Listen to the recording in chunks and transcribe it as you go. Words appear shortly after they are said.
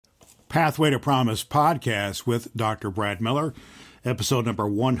Pathway to Promise podcast with Dr. Brad Miller, episode number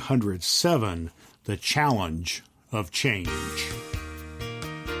 107, The Challenge of Change.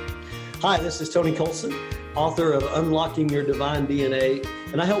 Hi, this is Tony Colson, author of Unlocking Your Divine DNA,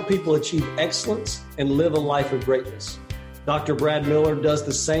 and I help people achieve excellence and live a life of greatness. Dr. Brad Miller does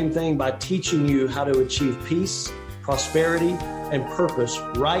the same thing by teaching you how to achieve peace, prosperity, and purpose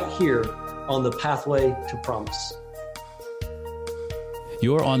right here on the Pathway to Promise.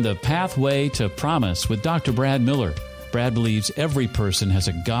 You're on the Pathway to Promise with Dr. Brad Miller. Brad believes every person has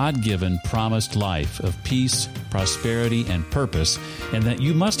a God-given promised life of peace, prosperity, and purpose, and that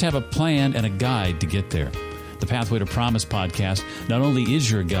you must have a plan and a guide to get there. The Pathway to Promise podcast not only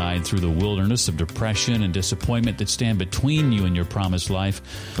is your guide through the wilderness of depression and disappointment that stand between you and your promised life,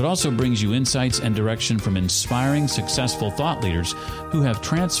 but also brings you insights and direction from inspiring, successful thought leaders who have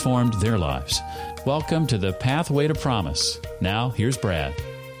transformed their lives. Welcome to the Pathway to Promise. Now, here's Brad.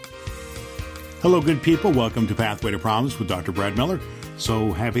 Hello, good people. Welcome to Pathway to Promise with Dr. Brad Miller.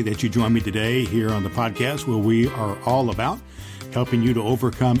 So happy that you joined me today here on the podcast where we are all about helping you to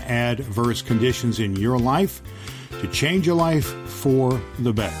overcome adverse conditions in your life to change your life for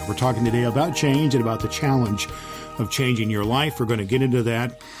the better. We're talking today about change and about the challenge of changing your life. We're going to get into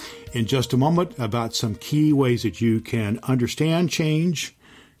that in just a moment about some key ways that you can understand change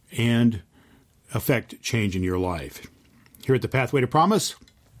and affect change in your life. Here at the Pathway to Promise,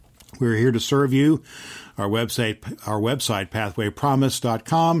 we're here to serve you. Our website,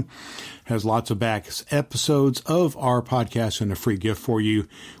 pathwaypromise.com, has lots of back episodes of our podcast and a free gift for you.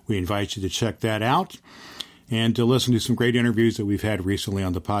 We invite you to check that out and to listen to some great interviews that we've had recently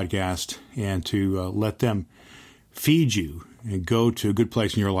on the podcast and to let them feed you and go to a good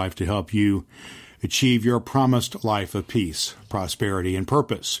place in your life to help you achieve your promised life of peace, prosperity, and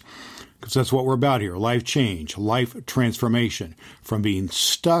purpose. Because that's what we're about here, life change, life transformation, from being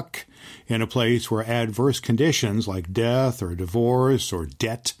stuck in a place where adverse conditions like death or divorce or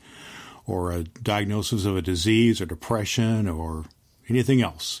debt or a diagnosis of a disease or depression or anything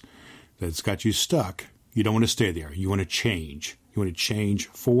else that's got you stuck, you don't want to stay there. You want to change. You want to change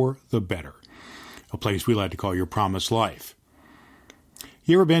for the better, a place we like to call your promised life.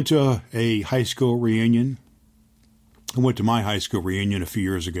 You ever been to a high school reunion? I went to my high school reunion a few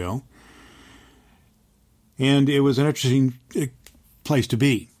years ago. And it was an interesting place to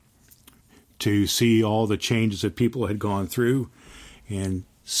be, to see all the changes that people had gone through. And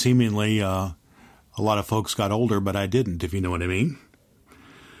seemingly a lot of folks got older, but I didn't, if you know what I mean.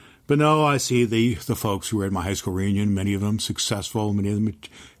 But no, I see the folks who were at my high school reunion, many of them successful, many of them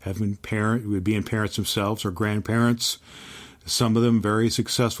would be parents themselves or grandparents. Some of them very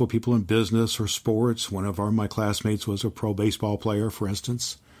successful people in business or sports. One of my classmates was a pro baseball player, for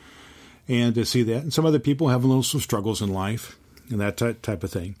instance. And to see that, and some other people having some struggles in life and that type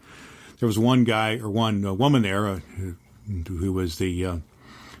of thing. There was one guy or one woman there who was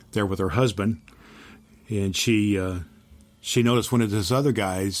there with her husband, and she noticed one of the other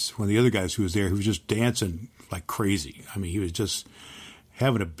guys who was there, who was just dancing like crazy. I mean, he was just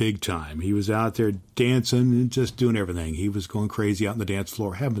having a big time. He was out there dancing and just doing everything. He was going crazy out on the dance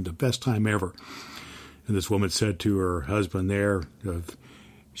floor, having the best time ever. And this woman said to her husband there,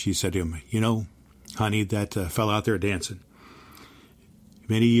 she said to him, "You know, honey, that fellow out there dancing,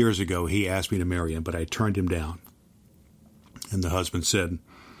 many years ago he asked me to marry him, but I turned him down." And the husband said,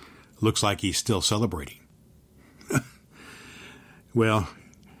 "Looks like he's still celebrating." Well,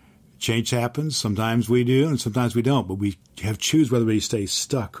 change happens. Sometimes we do and sometimes we don't, but we have to choose whether we stay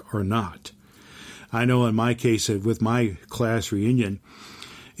stuck or not. I know in my case, with my class reunion,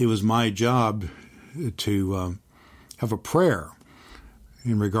 it was my job to have a prayer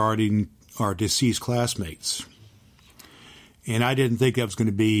in regarding our deceased classmates. And I didn't think that was going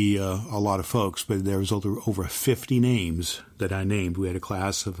to be a lot of folks, but there was over 50 names that I named. We had a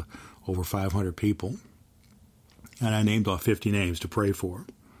class of over 500 people, and I named all 50 names to pray for.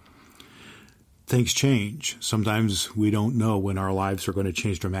 Things change. Sometimes we don't know when our lives are going to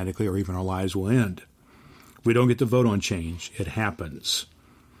change dramatically or even our lives will end. We don't get to vote on change. It happens.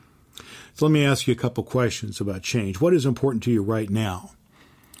 So let me ask you a couple questions about change. What is important to you right now?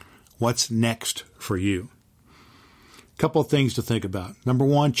 What's next for you? A couple of things to think about. Number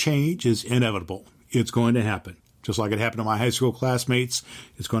one, change is inevitable. It's going to happen. Just like it happened to my high school classmates,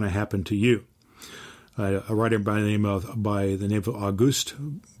 it's going to happen to you. A writer by the name of Auguste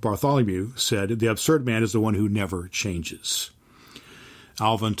Bartholomew said, "The absurd man is the one who never changes."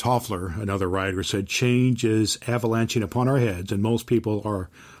 Alvin Toffler, another writer, said, "Change is avalanching upon our heads, and most people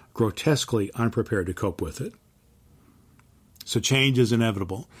are grotesquely unprepared to cope with it." So change is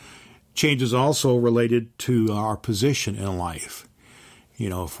inevitable. Change is also related to our position in life.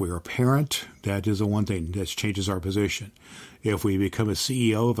 If we're a parent, that is the one thing that changes our position. If we become a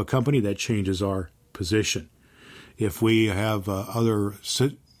CEO of a company, that changes our position. If we have other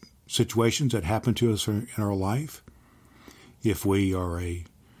situations that happen to us in our life, if we are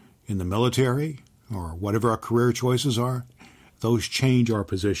in the military or whatever our career choices are, those change our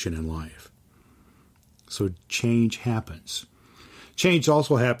position in life. So change happens. Change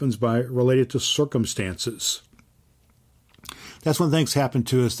also happens related to circumstances. That's when things happen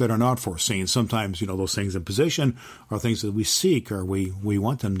to us that are not foreseen. Sometimes, those things in position are things that we seek or we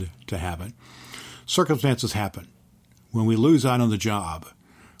want them to happen. Circumstances happen. When we lose out on the job,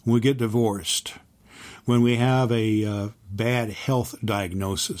 when we get divorced, when we have a bad health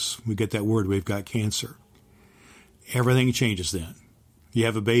diagnosis, we get that word, we've got cancer. Everything changes then. You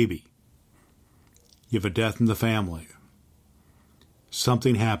have a baby. You have a death in the family.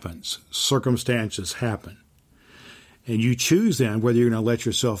 Something happens. Circumstances happen. And you choose then whether you're going to let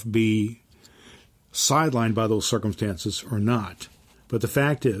yourself be sidelined by those circumstances or not. But the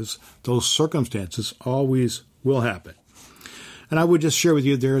fact is, those circumstances always will happen. And I would just share with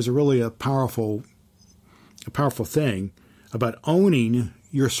you, there is a powerful thing about owning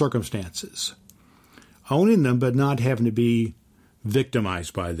your circumstances. Owning them, but not having to be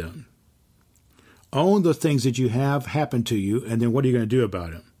victimized by them. Own the things that you have happen to you, and then what are you going to do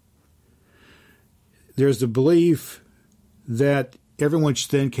about them? There's the belief that everyone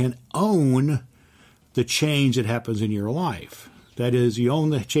then can own the change that happens in your life. That is, you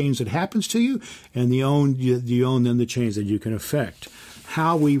own the change that happens to you, and you own then the change that you can affect.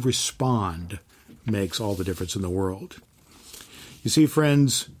 How we respond makes all the difference in the world. You see,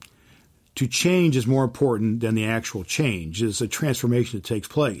 friends, to change is more important than the actual change. It's a transformation that takes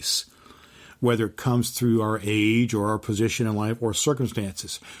place, whether it comes through our age or our position in life or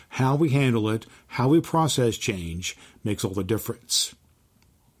circumstances. How we handle it, how we process change makes all the difference.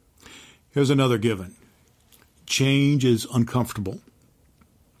 Here's another given. Change is uncomfortable.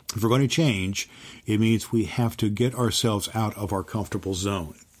 If we're going to change, it means we have to get ourselves out of our comfortable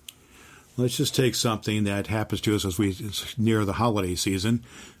zone. Let's just take something that happens to us as it's near the holiday season.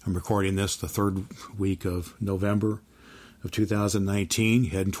 I'm recording this the third week of November of 2019,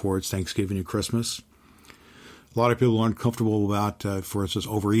 heading towards Thanksgiving and Christmas. A lot of people are uncomfortable about, for instance,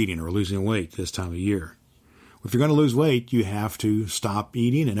 overeating or losing weight this time of year. If you're going to lose weight, you have to stop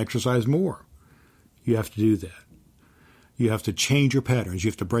eating and exercise more. You have to do that. You have to change your patterns. You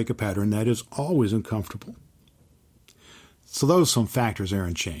have to break a pattern that is always uncomfortable. So those are some factors there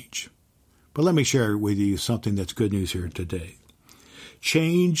in change. But let me share with you something that's good news here today.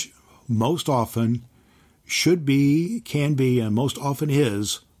 Change most often should be, can be, and most often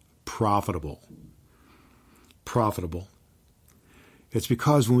is profitable. Profitable. It's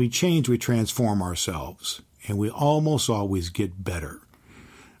because when we change, we transform ourselves, and we almost always get better.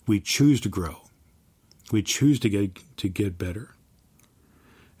 We choose to grow. We choose to get better.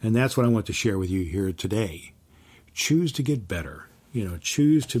 And that's what I want to share with you here today. Choose to get better.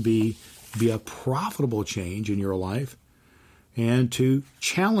 Choose to be a profitable change in your life and to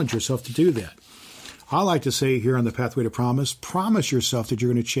challenge yourself to do that. I like to say here on the Pathway to promise yourself that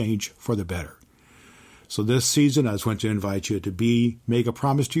you're going to change for the better. So this season, I just want to invite you to make a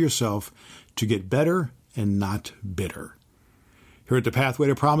promise to yourself to get better and not bitter. Here at the Pathway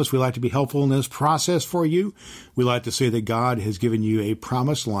to Promise, we like to be helpful in this process for you. We like to say that God has given you a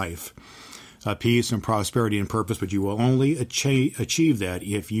promised life, peace and prosperity and purpose, but you will only achieve that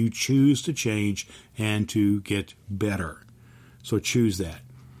if you choose to change and to get better. So choose that.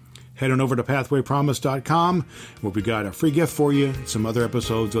 Head on over to pathwaypromise.com, where we got a free gift for you, some other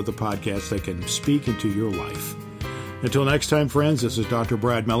episodes of the podcast that can speak into your life. Until next time, friends, this is Dr.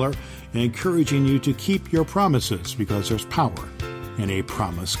 Brad Miller, encouraging you to keep your promises because there's power in a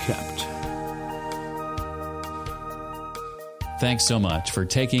promise kept. Thanks so much for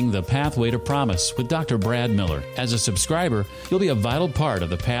taking the Pathway to Promise with Dr. Brad Miller. As a subscriber, you'll be a vital part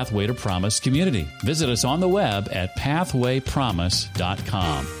of the Pathway to Promise community. Visit us on the web at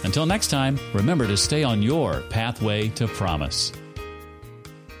pathwaypromise.com. Until next time, remember to stay on your Pathway to Promise.